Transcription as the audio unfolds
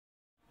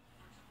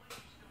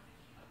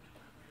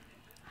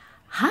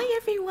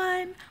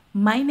everyone,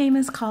 my name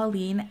is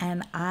Colleen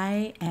and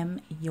I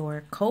am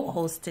your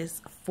co-hostess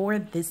for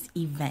this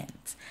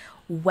event.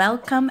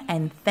 Welcome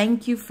and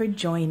thank you for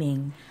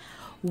joining.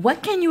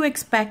 What can you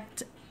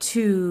expect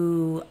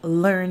to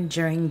learn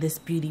during this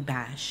beauty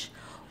bash?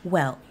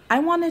 Well, I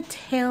want to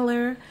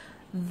tailor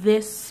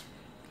this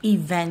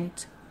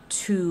event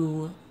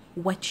to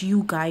what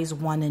you guys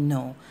want to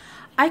know.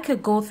 I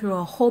could go through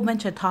a whole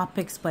bunch of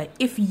topics, but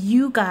if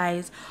you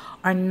guys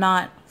are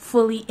not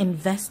fully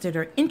invested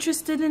or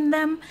interested in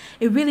them,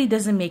 it really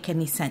doesn't make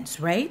any sense,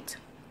 right?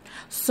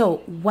 So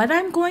what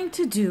I'm going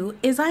to do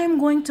is I am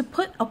going to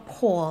put a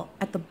poll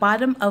at the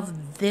bottom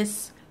of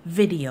this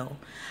video.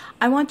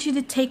 I want you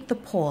to take the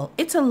poll.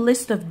 It's a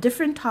list of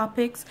different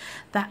topics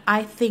that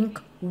I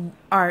think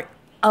are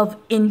of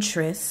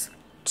interest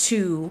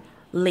to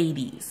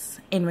ladies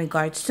in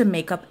regards to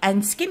makeup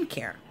and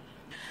skincare.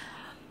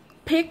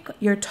 Pick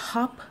your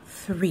top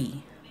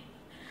 3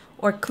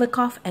 or click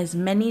off as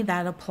many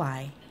that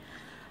apply.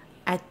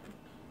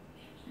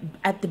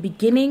 At the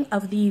beginning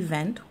of the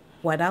event,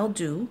 what I'll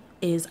do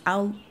is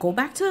I'll go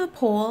back to the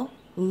poll,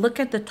 look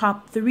at the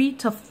top 3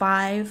 to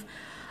 5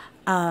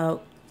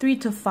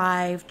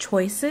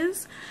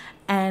 choices,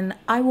 and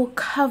I will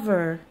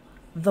cover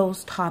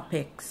those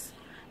topics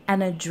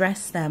and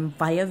address them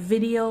via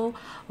video,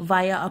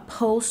 via a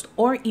post,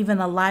 or even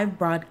a live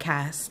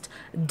broadcast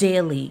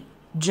daily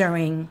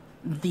during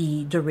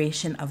the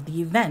duration of the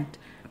event.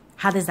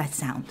 How does that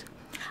sound?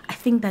 I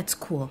think that's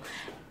cool.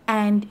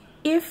 And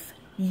if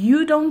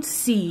you don't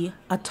see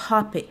a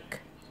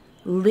topic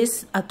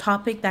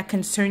that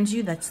concerns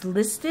you that's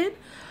listed,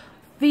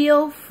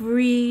 feel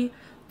free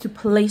to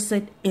place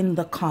it in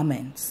the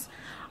comments.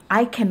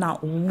 I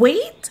cannot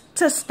wait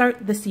to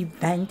start this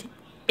event.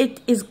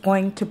 It is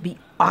going to be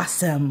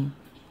awesome.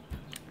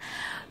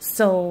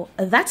 So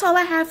that's all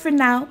I have for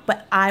now,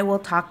 but I will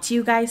talk to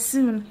you guys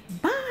soon.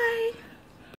 Bye.